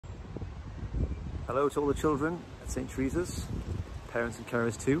Hello to all the children at St. Teresa's, parents and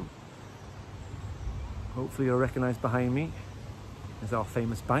carers too. Hopefully you'll recognise behind me is our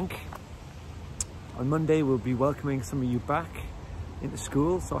famous bank. On Monday we'll be welcoming some of you back into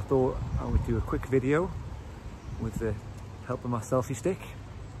school, so I thought I would do a quick video with the help of my selfie stick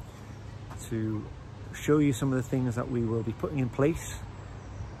to show you some of the things that we will be putting in place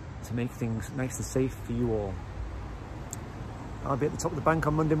to make things nice and safe for you all. I'll be at the top of the bank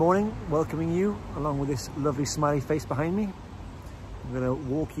on Monday morning welcoming you along with this lovely smiley face behind me. I'm going to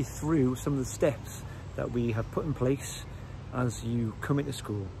walk you through some of the steps that we have put in place as you come into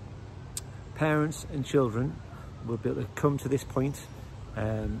school. Parents and children will be able to come to this point.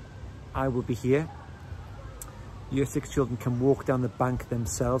 I will be here. Year 6 children can walk down the bank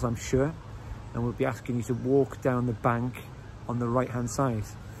themselves, I'm sure, and we'll be asking you to walk down the bank on the right hand side.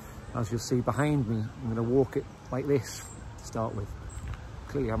 As you'll see behind me, I'm going to walk it like this to start with.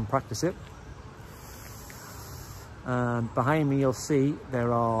 Clearly I haven't practiced it. And behind me you'll see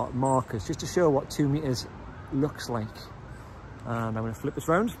there are markers just to show what 2 meters looks like. And I'm going to flip this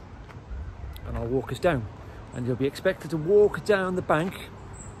round and I'll walk us down. And you'll be expected to walk down the bank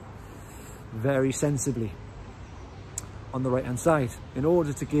very sensibly on the right hand side in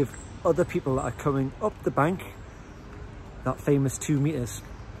order to give other people that are coming up the bank that famous 2 meters.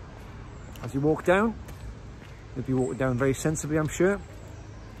 As you walk down, you'll be walking down very sensibly, I'm sure,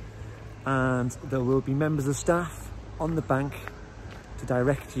 and there will be members of staff on the bank to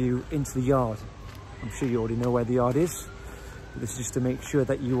direct you into the yard. I'm sure you already know where the yard is, but this is just to make sure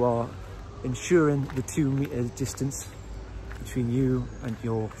that you are ensuring the 2 meter distance between you and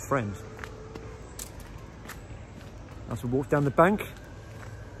your friend. As we walk down the bank,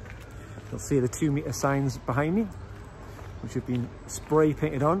 you'll see the 2 meter signs behind me, which have been spray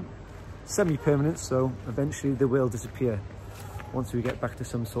painted on, semi-permanent, so eventually they will disappear once we get back to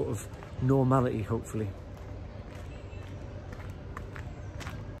some sort of normality, hopefully.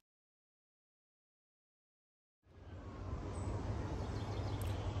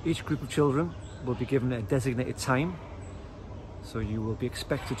 Each group of children will be given a designated time, so you will be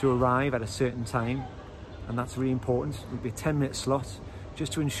expected to arrive at a certain time, and that's really important. It will be a 10-minute slot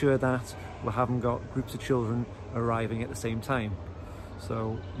just to ensure that we haven't got groups of children arriving at the same time.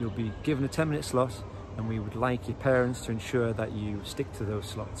 So you'll be given a 10-minute slot, and we would like your parents to ensure that you stick to those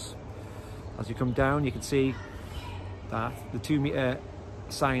slots. As you come down, you can see that the 2 meter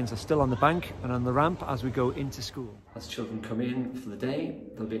signs are still on the bank and on the ramp as we go into school. As children come in for the day,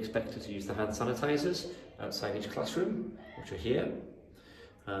 they'll be expected to use the hand sanitizers outside each classroom, which are here,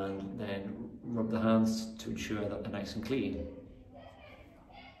 and then rub the hands to ensure that they're nice and clean.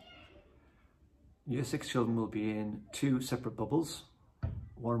 Year 6 children will be in 2 separate bubbles.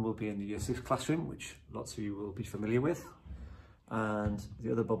 One will be in the Year 6 classroom, which lots of you will be familiar with, and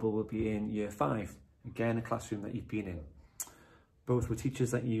the other bubble will be in Year 5, again a classroom that you've been in. Both were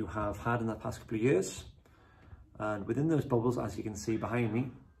teachers that you have had in the past couple of years, and within those bubbles, as you can see behind me,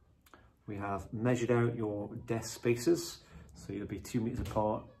 we have measured out your desk spaces, so you'll be 2 meters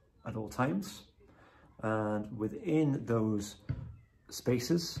apart at all times, and within those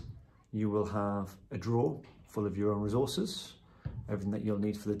spaces you will have a drawer full of your own resources, everything that you'll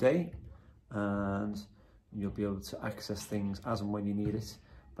need for the day, and you'll be able to access things as and when you need it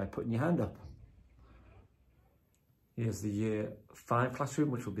by putting your hand up. Here's the Year 5 classroom,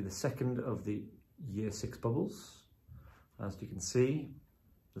 which will be the second of the Year 6 bubbles. As you can see,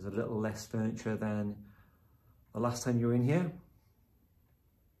 there's a little less furniture than the last time you were in here,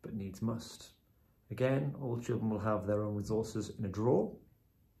 but needs must. Again, all children will have their own resources in a drawer.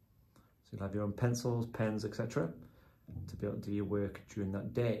 So you'll have your own pencils, pens, etc. to be able to do your work during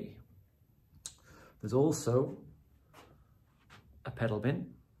that day. There's also a pedal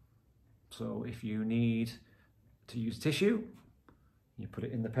bin. So if you need to use tissue, you put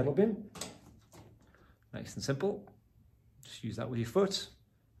it in the pedal bin. Nice and simple. Just use that with your foot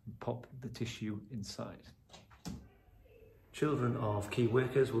and pop the tissue inside. Children of key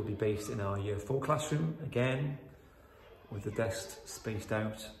workers will be based in our Year 4 classroom, again with the desks spaced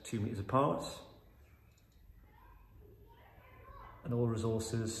out 2 meters apart, and all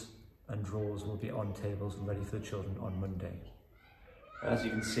resources and drawers will be on tables and ready for the children on Monday. As you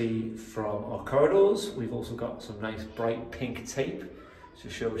can see from our corridors, we've also got some nice bright pink tape to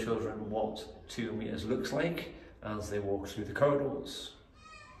show children what 2 meters looks like as they walk through the corridors.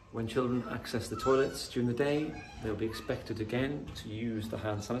 When children access the toilets during the day, they'll be expected again to use the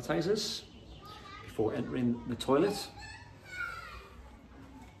hand sanitizers before entering the toilet.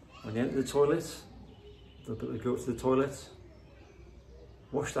 When they enter the toilet, they'll be able to go to the toilet,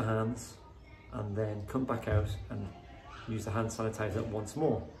 wash their hands, and then come back out and use the hand sanitizer once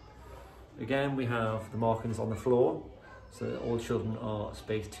more. Again, we have the markings on the floor, so that all children are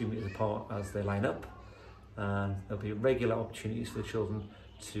spaced 2 meters apart as they line up, and there'll be regular opportunities for the children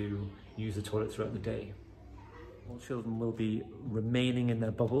to use the toilet throughout the day. All children will be remaining in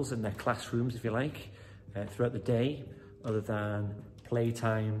their bubbles, in their classrooms if you like, throughout the day, other than play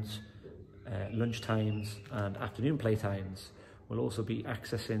times, lunch times and afternoon play times. We'll also be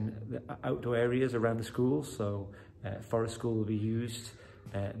accessing the outdoor areas around the school, so forest school will be used,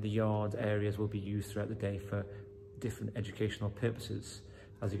 the yard areas will be used throughout the day for different educational purposes.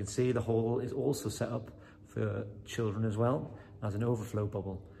 As you can see, the hall is also set up for children as well as an overflow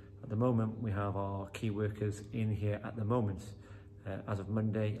bubble. At the moment, we have our key workers in here at the moment. As of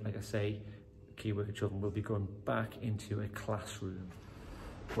Monday, like I say, key worker children will be going back into a classroom.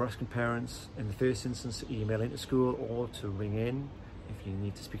 We're asking parents in the first instance to email into school or to ring in if you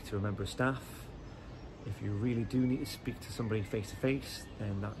need to speak to a member of staff. If you really do need to speak to somebody face to face,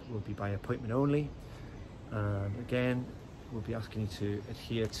 then that will be by appointment only. And again, we'll be asking you to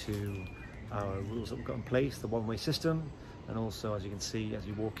adhere to our rules that we've got in place, the one-way system. And also, as you can see, as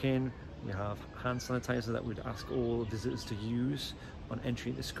you walk in, we have hand sanitizer that we'd ask all visitors to use on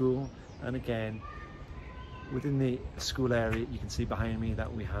entry into school. And again, within the school area, you can see behind me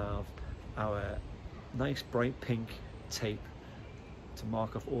that we have our nice bright pink tape to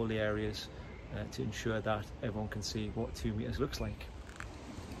mark off all the areas to ensure that everyone can see what 2 meters looks like.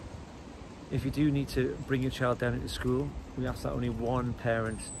 If you do need to bring your child down into school, we ask that only one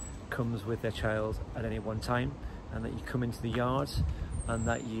parent comes with their child at any one time, and that you come into the yard and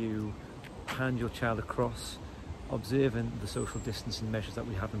that you hand your child across, observing the social distancing measures that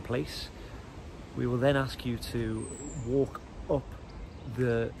we have in place. We will then ask you to walk up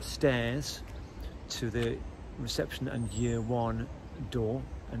the stairs to the reception and year 1 door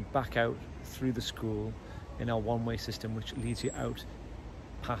and back out through the school in our one-way system, which leads you out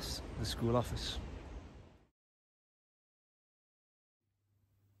past the school office.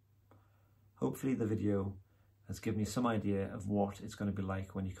 Hopefully the video has given you some idea of what it's going to be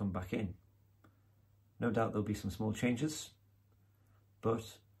like when you come back in. No doubt there'll be some small changes, but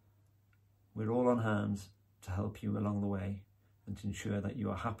we're all on hand to help you along the way and to ensure that you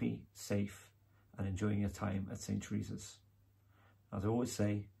are happy, safe and enjoying your time at St. Teresa's. As I always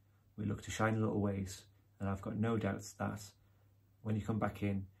say, we look to shine in little ways, and I've got no doubts that when you come back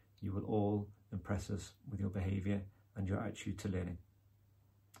in, you will all impress us with your behaviour and your attitude to learning.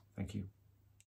 Thank you.